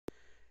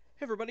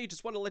Hey everybody,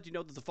 just want to let you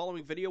know that the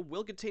following video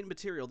will contain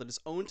material that is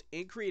owned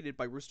and created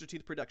by Rooster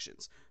Teeth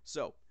Productions.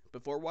 So,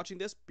 before watching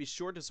this, be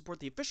sure to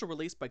support the official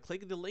release by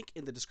clicking the link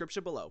in the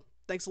description below.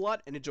 Thanks a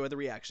lot and enjoy the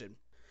reaction.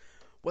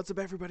 What's up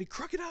everybody,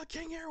 Crocodile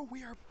King here,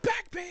 we are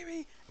back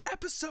baby!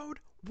 Episode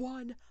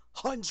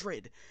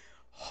 100!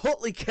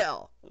 Holy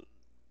cow!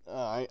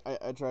 I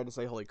tried to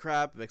say holy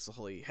crap, it makes a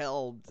holy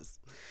hell.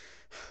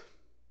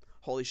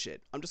 Holy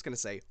shit. I'm just gonna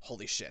say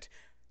holy shit.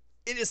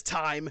 It is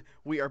time!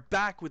 We are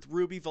back with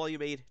RWBY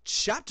Volume 8,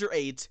 Chapter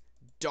 8,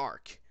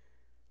 Dark.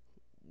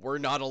 We're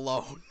not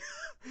alone.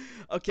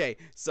 Okay,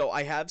 so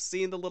I have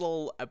seen the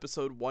little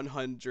episode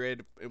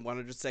 100 in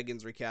 100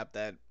 seconds recap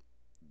that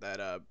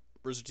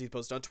Rooster Teeth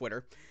posted on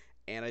Twitter,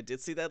 and I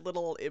did see that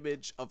little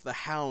image of the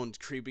Hound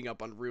creeping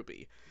up on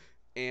RWBY.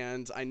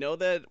 And I know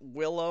that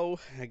Willow,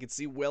 I can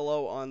see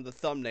Willow on the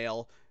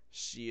thumbnail,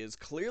 she is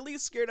clearly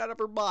scared out of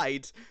her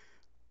mind,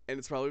 and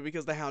it's probably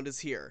because the Hound is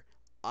here.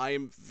 I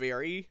am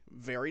very,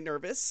 very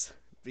nervous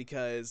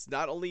because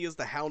not only is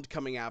the Hound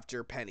coming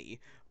after Penny,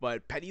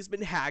 but Penny's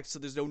been hacked, so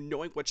there's no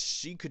knowing what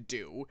she could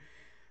do.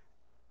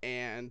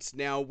 And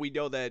now we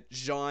know that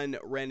Jean,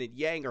 Ren, and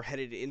Yang are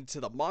headed into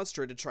the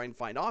monster to try and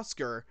find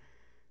Oscar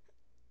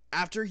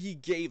after he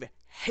gave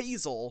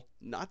Hazel,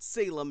 not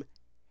Salem,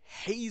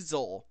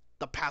 Hazel,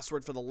 the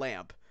password for the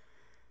lamp.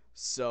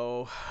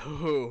 So,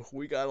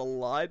 we got a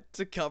lot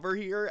to cover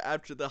here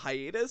after the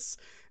hiatus.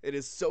 It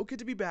is so good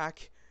to be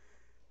back.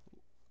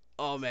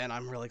 Oh man,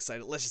 I'm really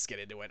excited. Let's just get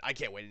into it. I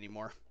can't wait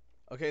anymore.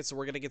 Okay, so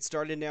we're gonna get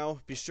started now.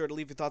 Be sure to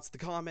leave your thoughts in the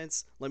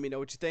comments. Let me know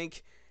what you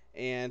think.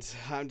 And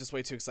I'm just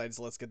way too excited,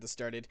 so let's get this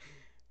started.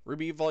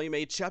 RWBY Volume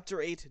 8,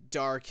 Chapter 8,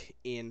 Dark,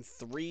 in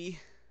 3,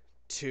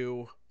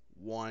 2,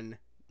 1,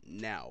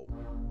 now.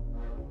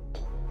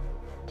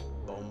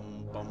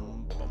 Boom,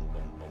 boom, boom,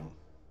 boom, boom.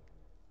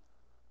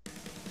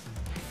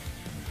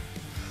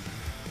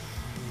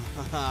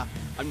 Haha,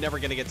 I'm never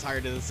gonna get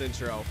tired of this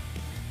intro.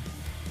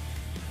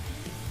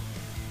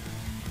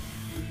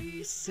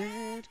 We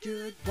said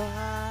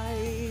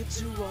goodbye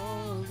to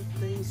all the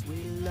things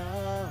we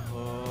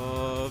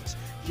loved,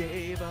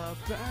 gave up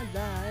our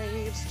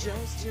lives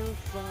just to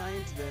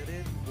find that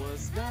it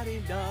was not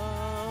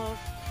enough.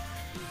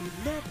 We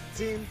left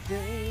in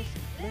faith,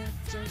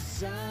 left our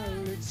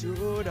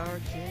solitude, our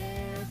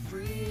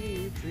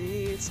carefree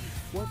beats.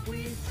 What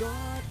we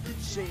thought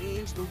could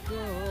change the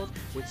world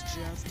was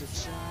just a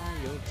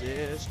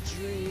childish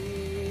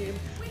dream.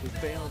 We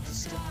failed to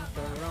stop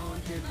our own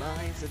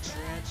demise, a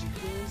tragic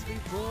looms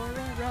before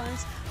our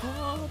eyes.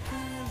 Hope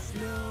has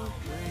no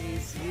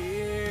place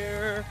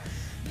here.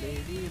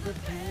 Maybe the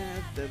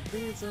path that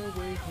leads our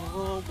way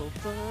home will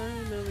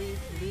finally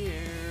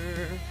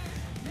clear.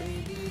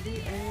 Maybe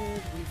the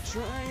end we've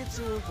tried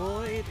to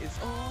avoid is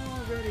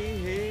already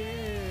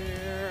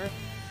here.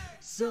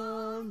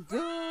 Some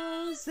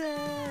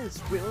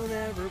roses will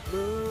never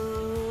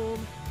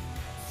bloom.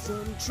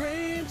 Some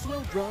dreams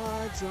will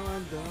rot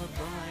on the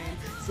vine.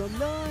 Some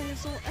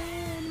lives will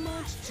end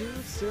much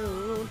too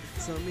soon.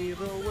 Some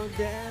evil will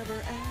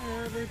never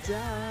ever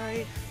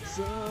die.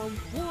 Some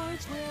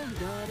wars will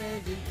not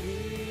end in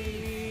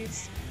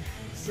peace.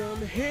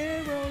 Some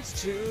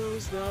heroes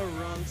choose the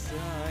wrong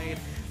side.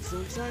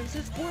 Sometimes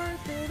it's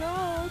worth it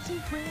all to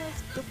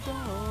risk the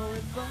fall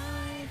and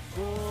fight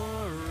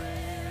for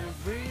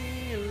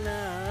every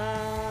life.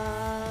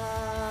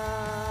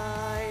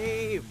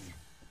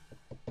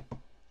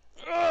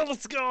 Oh,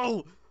 let's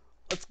go!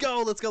 Let's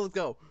go, let's go, let's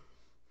go!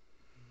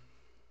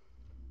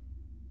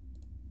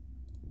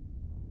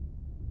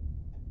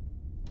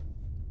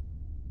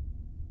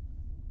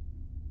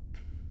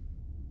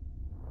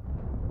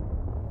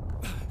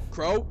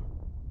 Crow?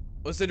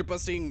 Listen to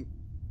busting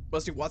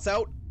what's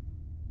out?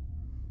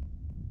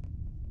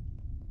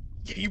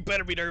 Yeah, you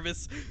better be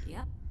nervous.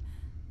 Yep.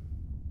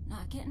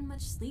 Not getting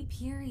much sleep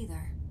here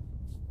either.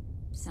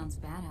 Sounds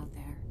bad out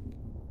there.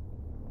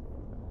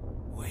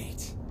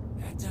 Wait,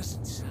 that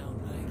doesn't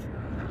sound like...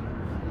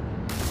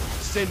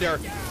 Cinder!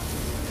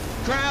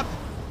 Crap!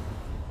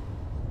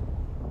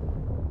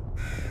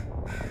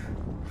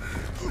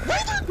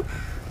 Raven!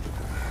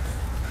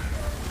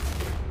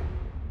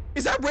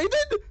 Is that Raven?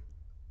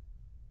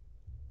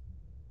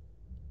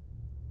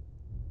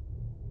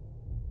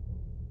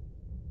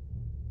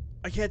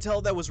 I can't tell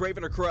if that was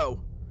Raven or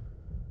Crow.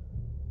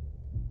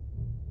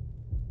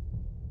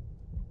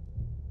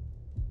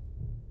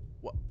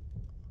 What?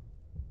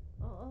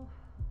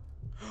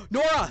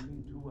 Nora! No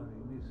need to worry,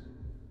 miss.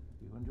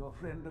 You and your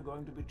friend are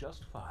going to be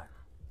just fine.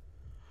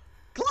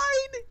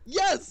 Clyde!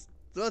 Yes!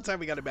 It's about time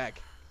we got it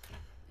back.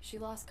 She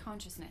lost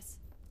consciousness.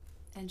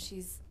 And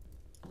she's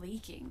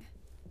leaking.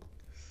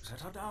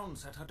 Set her down,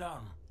 set her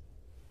down.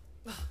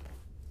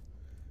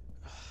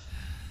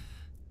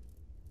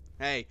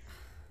 Hey,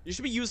 you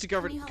should be used to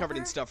covered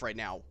in stuff right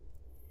now.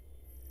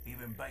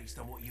 Even based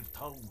on what you've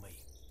told me.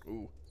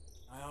 Ooh.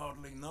 I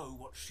hardly know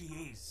what she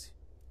is.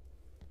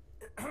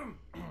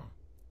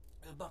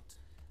 But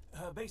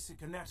her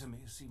basic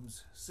anatomy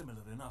seems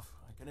similar enough.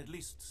 I can at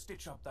least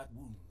stitch up that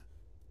wound.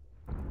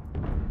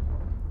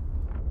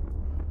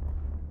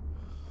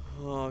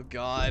 Oh,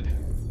 God.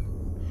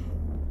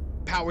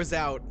 power's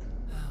out.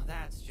 Oh,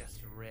 that's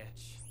just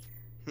rich.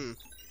 Everyone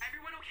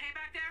okay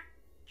back there?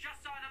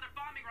 Just saw another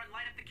bombing run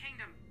light up the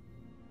kingdom.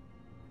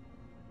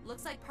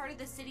 Looks like part of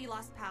the city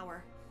lost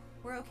power.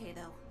 We're okay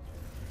though.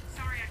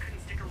 Sorry I couldn't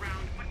stick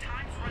around, but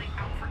time's running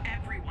out for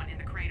everyone in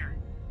the crater.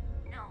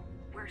 No,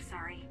 we're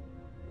sorry.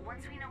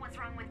 Once we know what's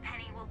wrong with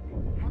Penny,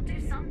 we'll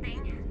do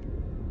something.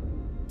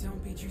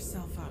 Don't beat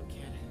yourself up,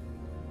 kid.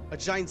 A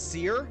giant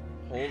seer?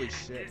 Holy At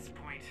shit. this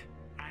point,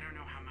 I don't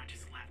know how much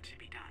is left to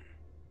be done.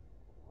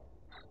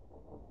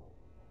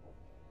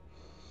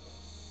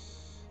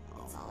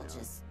 It's all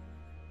just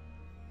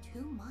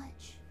too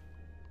much.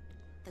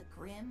 The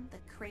Grimm, the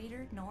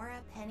crater,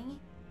 Nora,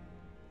 Penny.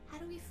 How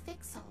do we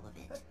fix all of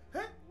it?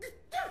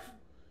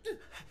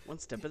 One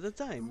step at a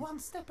time. One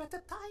step at a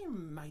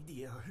time, my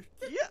dear.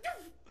 Yeah.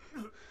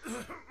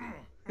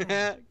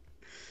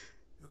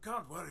 You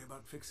can't worry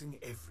about fixing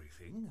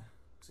everything.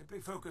 Simply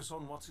focus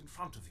on what's in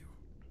front of you.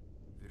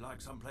 If you'd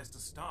like someplace to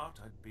start,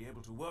 I'd be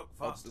able to work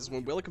faster. This is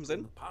when Willa comes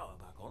in. The power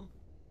back on.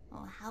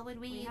 Well, how would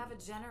We have a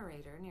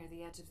generator near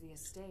the edge of the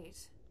estate.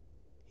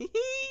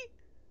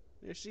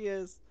 There she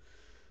is.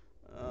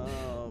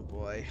 Oh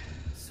boy.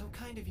 So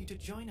kind of you to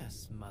join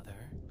us, Mother.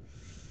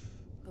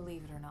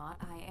 Believe it or not,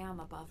 I am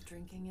above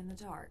drinking in the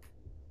dark.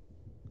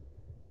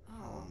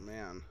 Oh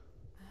man.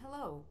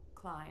 Hello,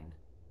 Klein.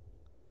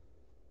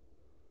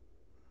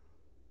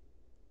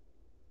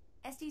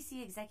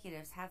 SDC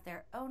executives have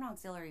their own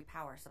auxiliary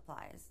power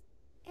supplies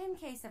in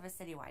case of a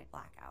citywide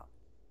blackout.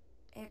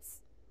 It's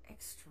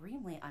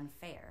extremely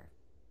unfair,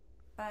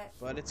 but it's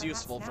perhaps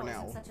useful for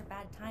now. Isn't such a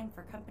bad time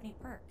for company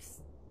perks.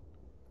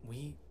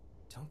 We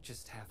don't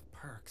just have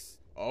perks.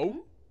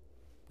 Oh?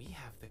 We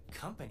have the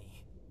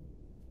company.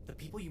 The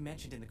people you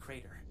mentioned in the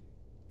crater.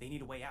 They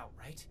need a way out,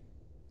 right?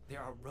 There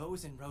are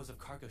rows and rows of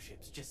cargo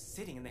ships just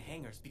sitting in the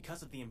hangars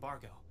because of the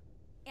embargo.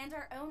 And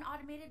our own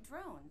automated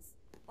drones,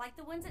 like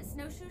the ones at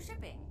Snowshoe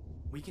Shipping.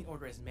 We can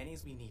order as many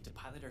as we need to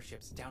pilot our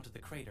ships down to the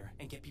crater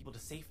and get people to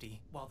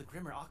safety while the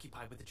Grimm are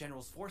occupied with the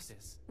General's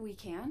forces. We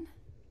can?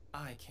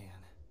 I can.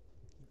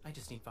 I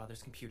just need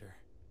Father's computer.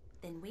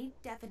 Then we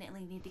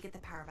definitely need to get the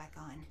power back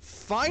on.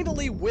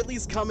 Finally,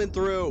 Whitley's coming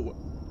through.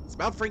 It's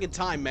about freaking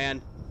time,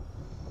 man.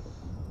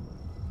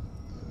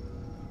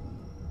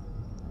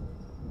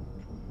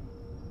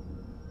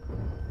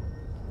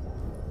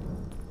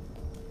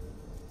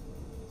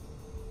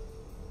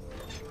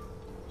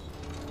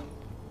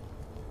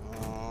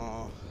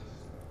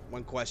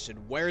 One question.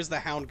 Where's the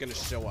Hound gonna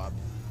show up?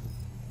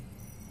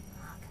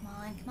 Oh, come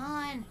on, come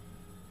on.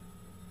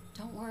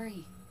 Don't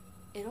worry.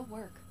 It'll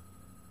work.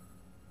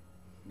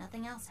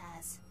 Nothing else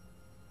has.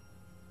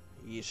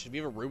 Yeesh, if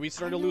you have a Ruby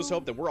starting to lose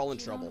hope, then we're all in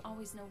trouble. You don't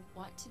always know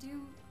what to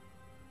do,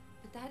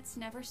 but that's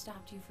never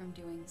stopped you from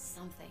doing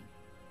something.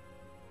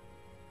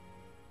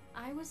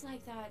 I was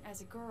like that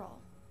as a girl,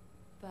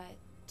 but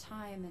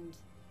time and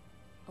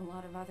a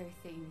lot of other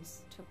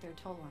things took their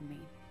toll on me.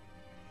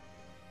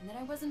 And then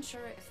I wasn't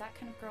sure if that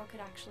kind of girl could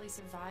actually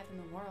survive in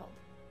the world.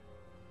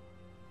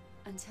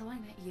 Until I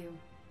met you.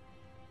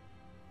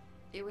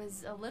 It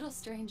was a little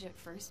strange at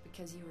first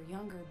because you were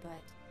younger, but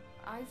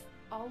I've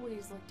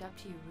always looked up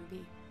to you,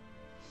 Ruby.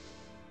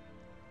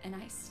 And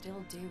I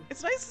still do.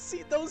 It's nice to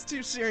see those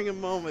two sharing a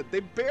moment. They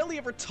barely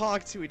ever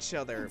talk to each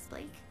other. Thanks,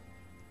 Blake.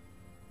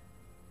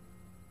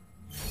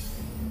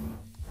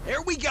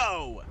 There we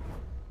go!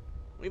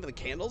 Even the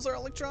candles are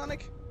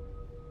electronic?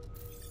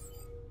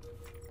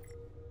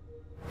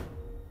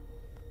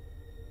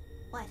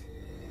 What?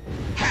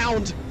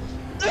 Hound!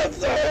 That's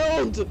the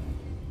Hound!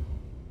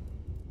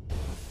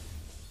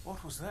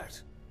 What was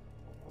that?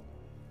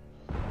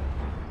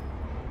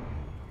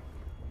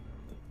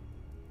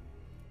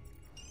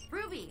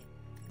 Ruby!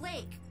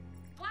 Blake!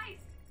 Weiss!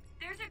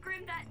 There's a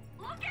Grimm that...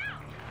 Look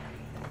out!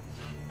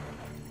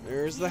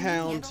 There's the Can you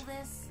Hound. handle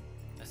this?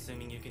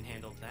 Assuming you can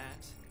handle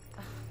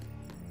that.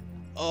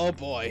 Oh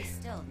boy. You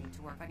still need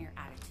to work on your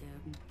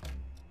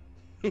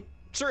attitude.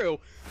 True.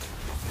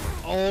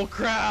 Oh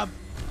crap!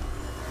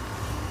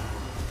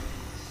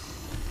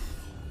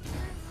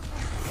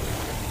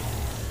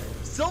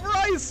 Silver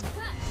Eyes!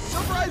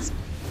 Silver Eyes!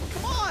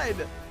 Come on!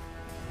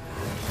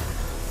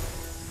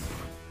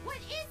 What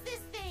is this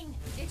thing?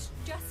 It's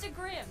just a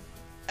Grimm.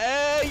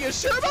 Hey, you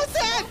sure about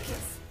that?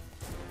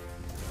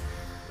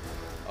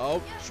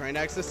 Oh, trying to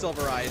access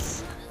Silver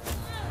Eyes.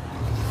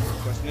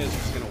 Question is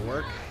this gonna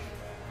work?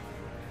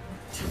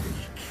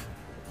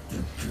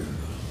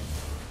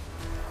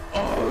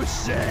 Oh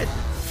shit!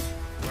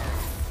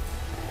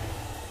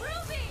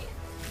 Ruby!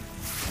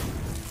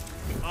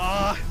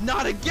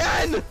 Not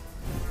again!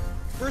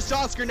 First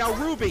Oscar, now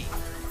Ruby!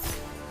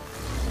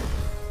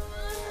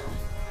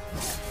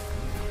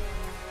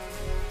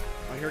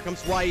 Oh, here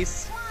comes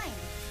Weiss. Fine!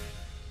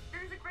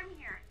 There's a Grimm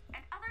here,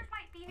 and others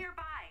might be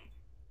nearby.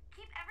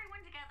 Keep everyone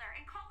together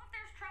and call if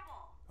there's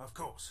trouble. Of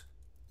course.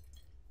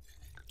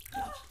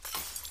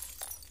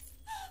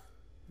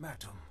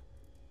 Madam,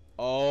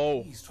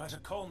 Oh, please try to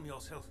calm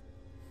yourself.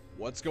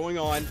 what's going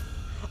on?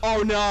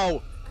 Oh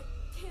no!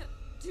 I can't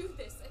do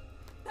this.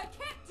 I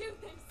can't do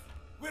this.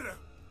 Willow,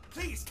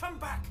 please come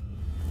back.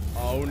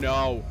 Oh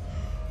no.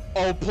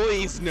 Oh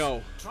please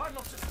no. Try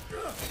not to.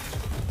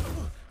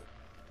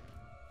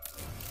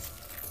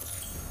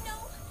 No,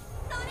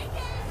 not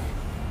again.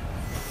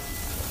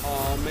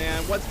 Oh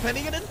man, what's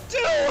Penny gonna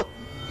do?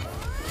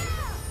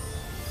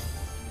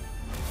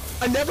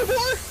 A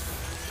Nevermore?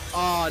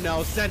 Oh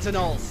no,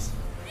 Sentinels.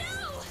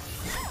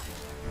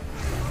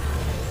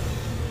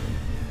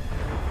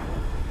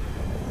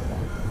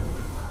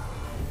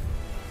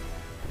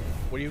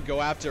 What do you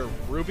go after,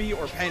 Ruby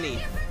or Penny?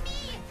 It's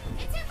here for me.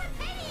 It's here for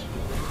Penny.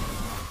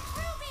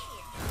 Ruby.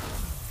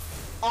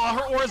 Oh,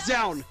 her aura's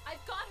down.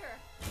 I've got her.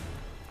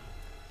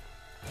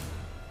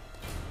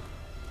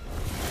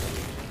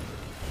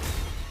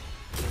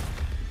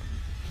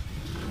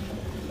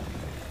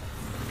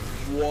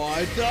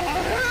 What the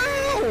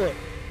hell?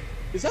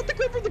 Is that the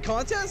Grimm from the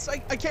contest? I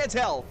can't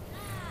tell.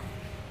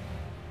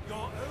 You're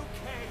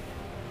okay.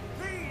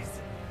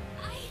 Please.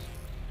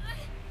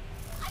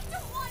 I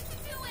don't want to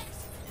do it.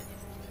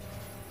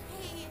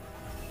 Hey,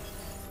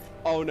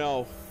 Oh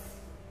no.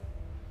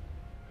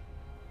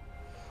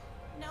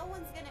 no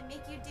one's gonna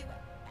make you do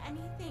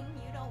anything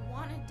you don't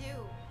want to do.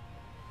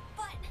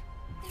 But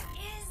there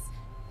is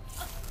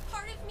a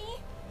part of me.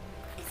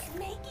 It's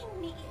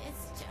making me.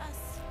 It's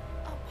just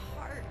a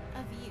part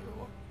of you.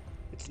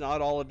 It's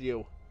not all of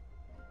you.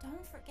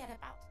 Don't forget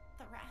about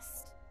the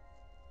rest.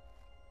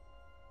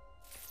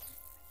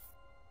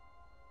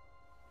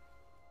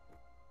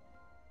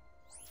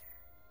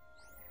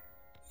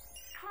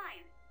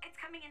 Klein, it's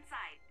coming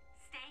inside.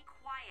 Stay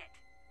quiet.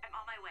 I'm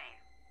on my way.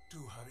 Do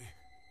hurry.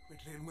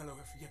 Whitley and Willow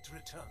have yet to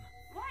return.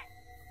 What?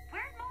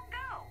 Where'd Mom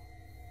go?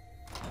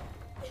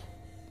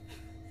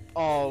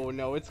 Oh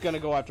no, it's gonna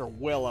go after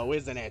Willow,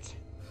 isn't it?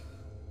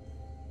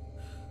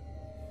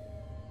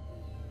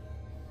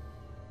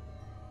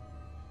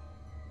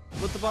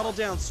 Put the bottle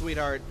down,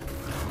 sweetheart.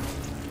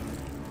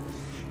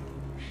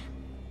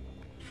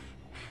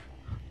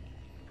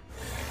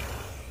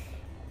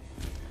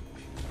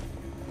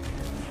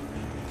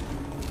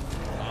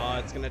 Oh,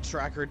 it's gonna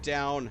track her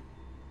down.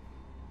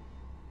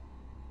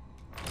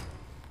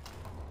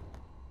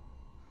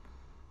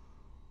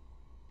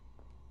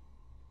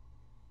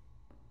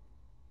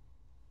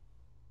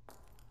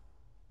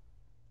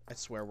 I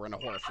swear we're in a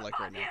horror flick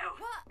right now.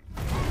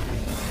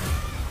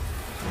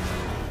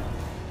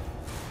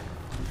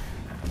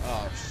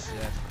 Oh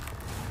shit.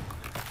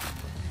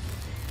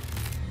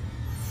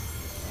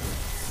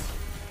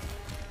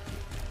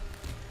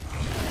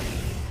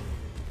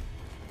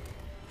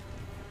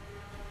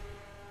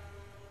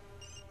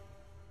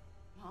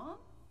 Mom?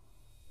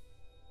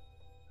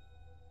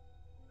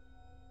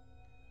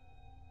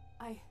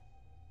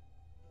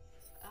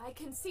 I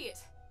can see it.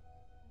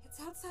 It's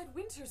outside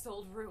Winter's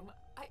old room.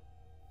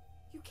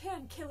 You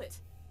can kill it,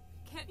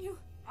 can't you?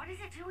 What is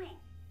it doing?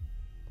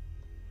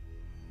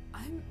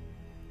 I'm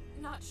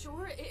not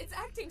sure. It's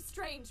acting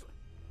strange.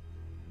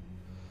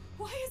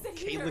 Why is it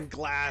here? Caitlin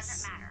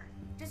Glass. Doesn't matter.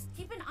 Just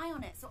keep an eye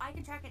on it so I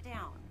can track it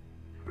down.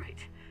 Right.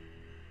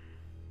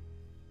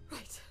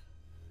 Right.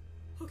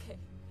 Okay.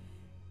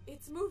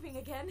 It's moving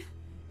again,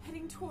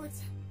 heading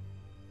towards...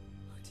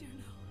 Oh dear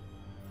no.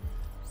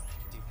 I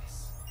can do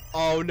this.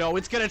 Oh no,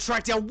 it's gonna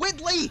track down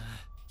Whitley!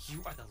 You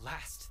are the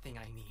last thing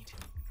I need.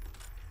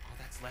 All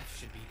that's left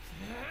should be...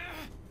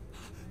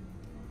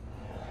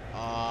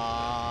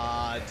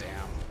 Ah,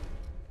 damn.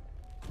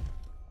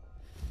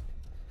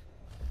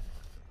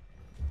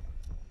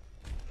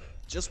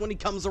 Just when he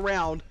comes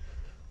around.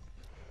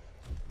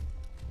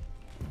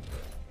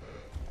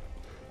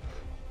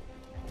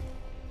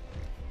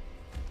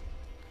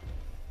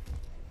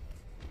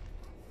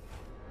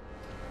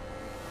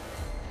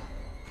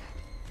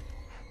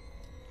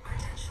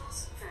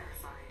 Credentials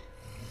verified.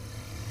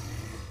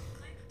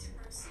 Click to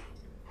proceed.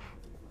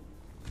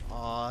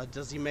 Ah,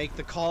 does he make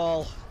the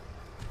call?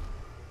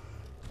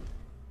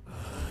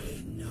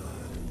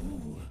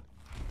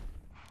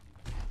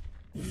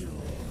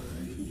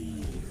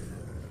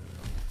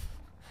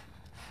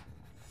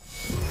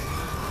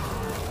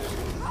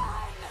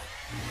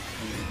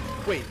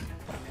 Wait.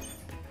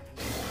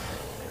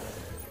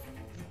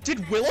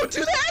 Did Willow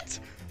do that?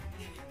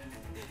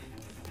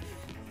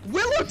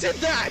 Willow did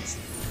that!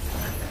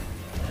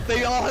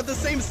 They all have the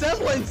same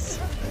semblance!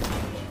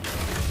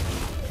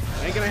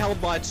 Ain't gonna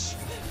help much.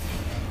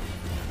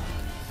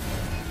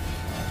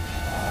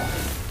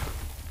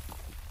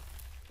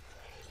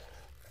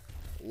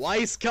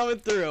 Lice coming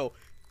through.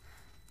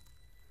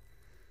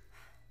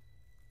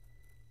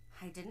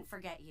 I didn't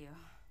forget you.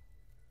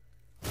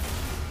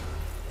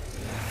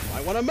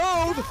 I wanna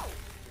move!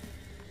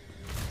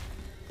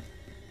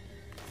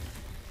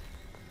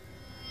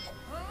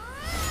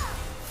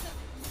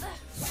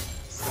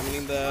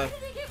 Summoning the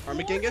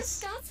Armagingus.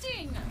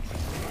 Disgusting!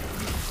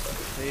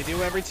 They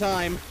do every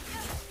time.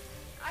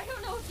 I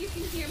don't know if you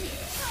can hear me.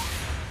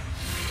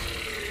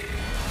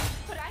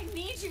 But I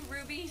need you,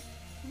 Ruby.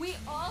 We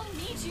all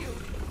need you.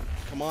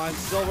 Come on,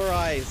 Silver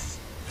Eyes.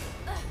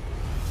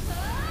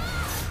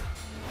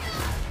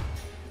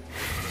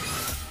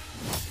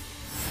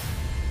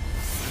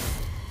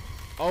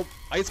 Oh,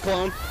 Ice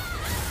Clone.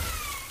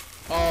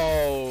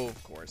 Oh.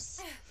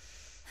 course.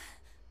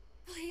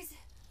 Please.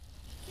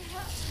 Get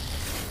up.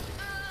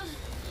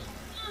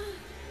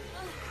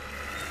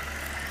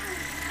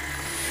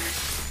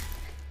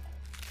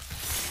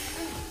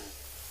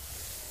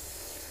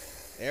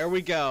 There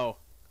we go.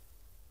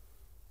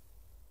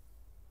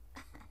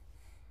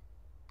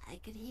 I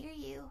could hear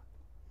you.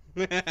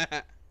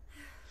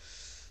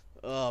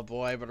 Oh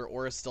boy, but her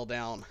aura's still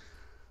down.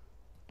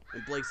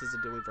 And Blake's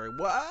isn't doing very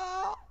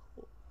well.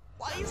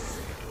 Twice.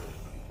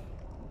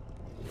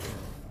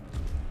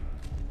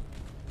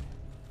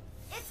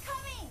 It's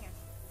coming!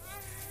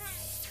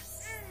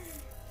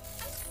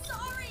 I'm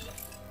sorry!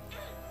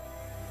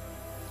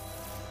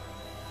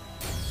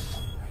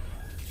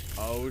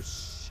 Oh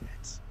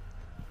shit.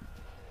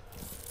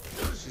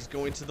 She's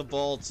going to the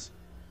vault.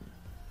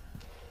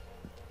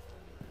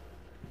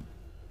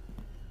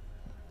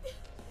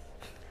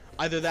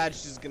 Either that,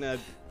 she's gonna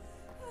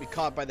be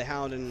caught by the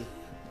Hound and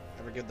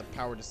never give the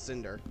power to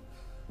Cinder.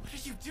 What are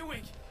you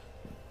doing?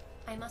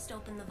 I must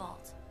open the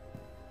vault.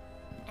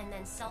 And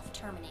then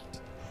self-terminate.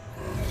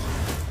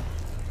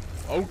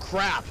 Oh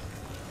crap!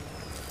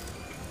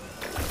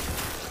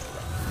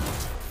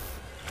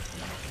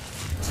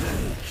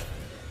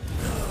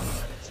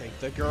 Take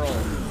the girl.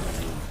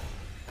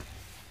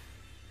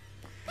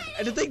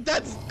 And I think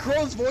that's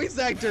Crow's voice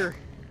actor.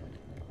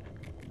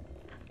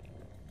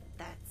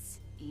 That's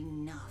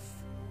enough.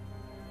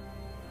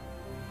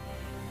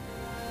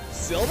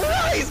 Silver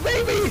eyes,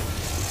 baby!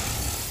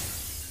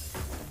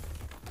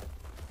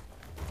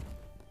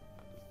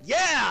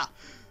 Yeah!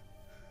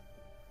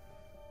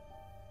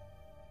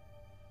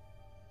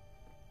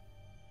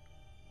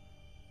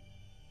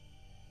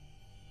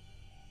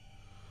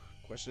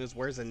 Question is,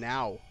 where's it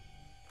now?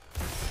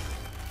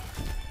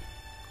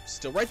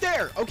 Still right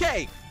there.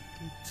 Okay.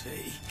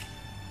 Take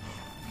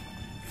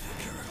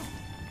the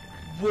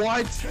girl.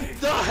 What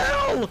the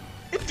hell?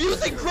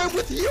 Infusing Grimm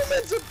with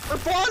humans or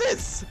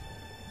bodies?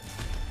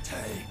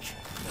 Take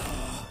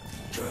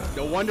the girl.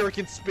 No wonder it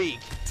can speak.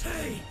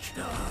 Take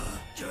the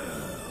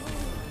girl.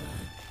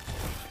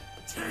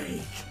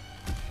 Take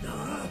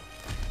the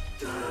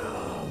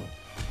girl.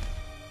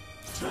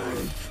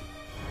 Take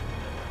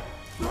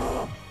the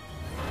girl.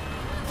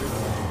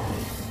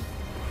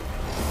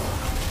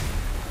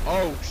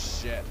 Oh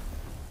shit.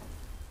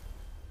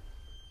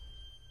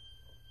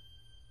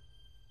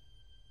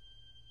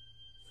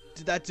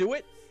 Did that do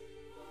it?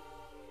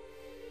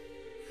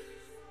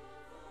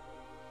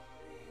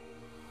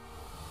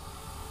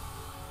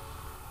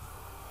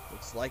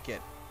 Looks like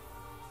it.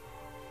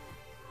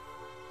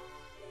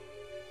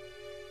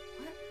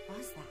 What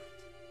was that?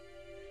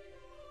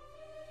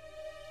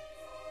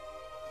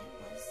 It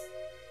was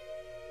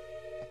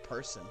A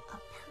person. a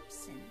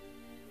person.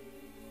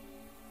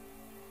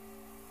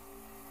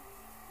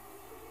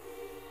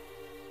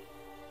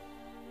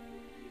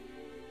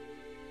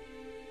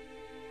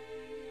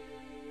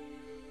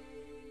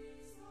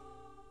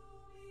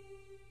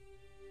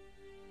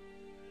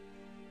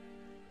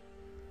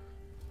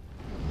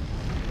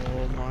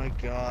 Oh my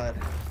god.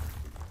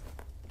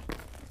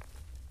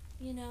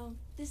 You know,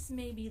 this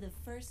may be the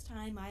first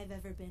time I've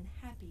ever been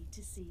happy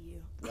to see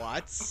you.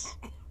 What?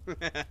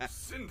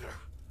 Cinder.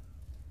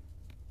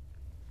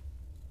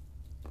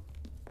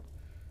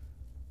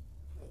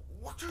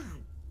 What are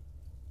you?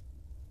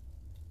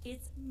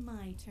 It's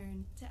my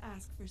turn to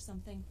ask for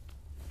something.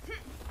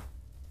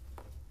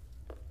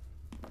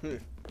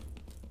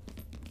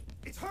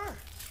 It's her.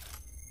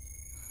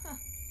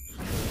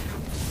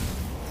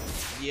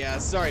 Yeah,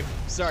 sorry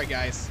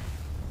guys.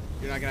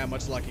 You're not gonna have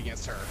much luck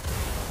against her.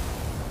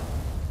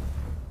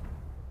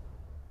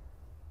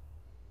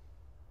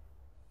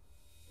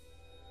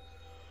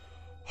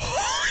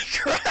 Holy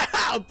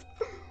crap!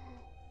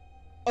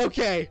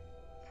 Okay.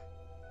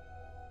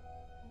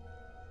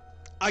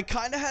 I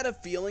kind of had a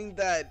feeling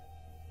that...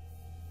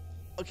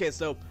 Okay,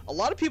 so a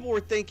lot of people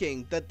were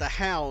thinking that the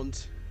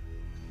Hound...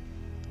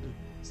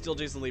 Still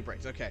Jason Lee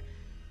breaks, okay.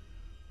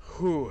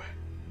 Whew.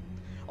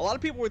 A lot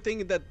of people were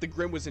thinking that the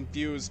Grimm was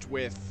infused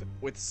with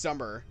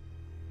Summer,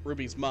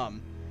 Ruby's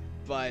mom,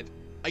 but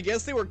I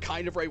guess they were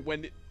kind of right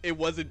when it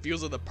was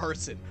infused with a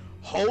person.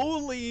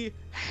 Holy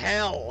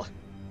hell!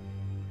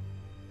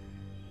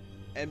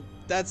 And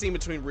that scene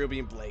between Ruby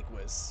and Blake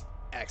was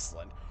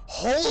excellent.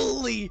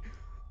 Holy...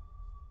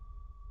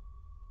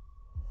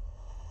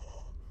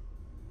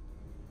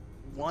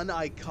 One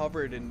eye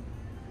covered, and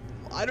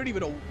I don't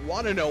even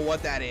want to know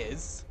what that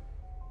is.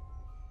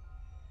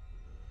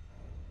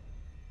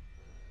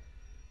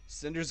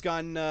 Cinder's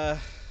gone,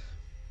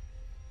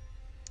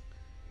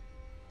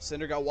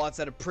 Cinder got Watts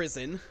out of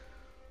prison.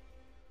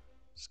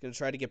 Just gonna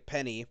try to get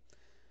Penny.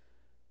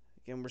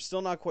 Again, we're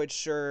still not quite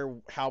sure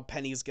how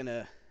Penny's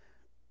gonna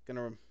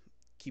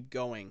keep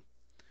going.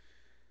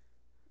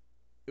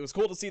 It was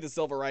cool to see the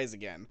silver eyes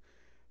again,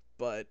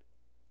 but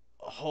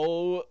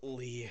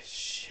holy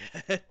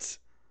shit.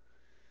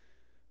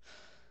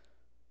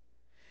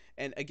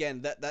 And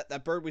again,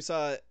 that bird we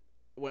saw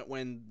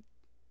when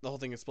the whole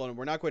thing exploded,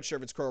 we're not quite sure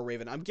if it's Crow or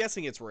Raven. I'm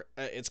guessing it's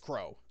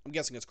Crow. I'm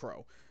guessing it's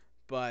Crow.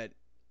 But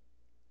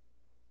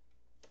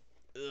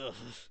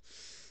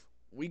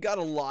we got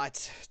a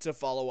lot to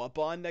follow up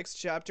on next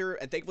chapter,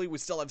 and thankfully we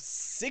still have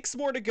 6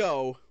 more to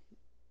go.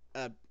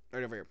 Right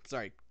over here.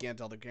 Sorry, can't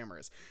tell the camera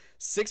is.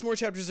 6 more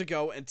chapters to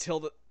go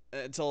until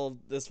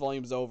this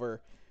volume's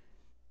over.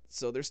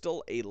 So there's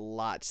still a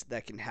lot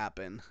that can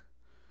happen.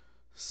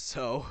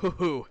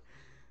 So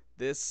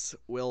this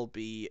will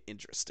be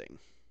interesting.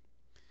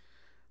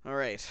 All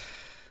right.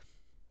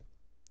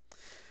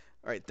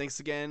 Thanks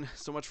again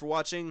so much for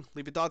watching.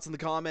 Leave your thoughts in the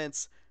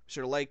comments. Be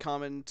sure to like,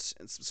 comment,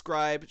 and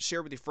subscribe.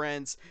 Share with your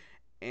friends.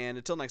 And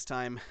until next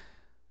time,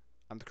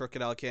 I'm the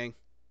Crocodile King.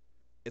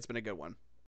 It's been a good one.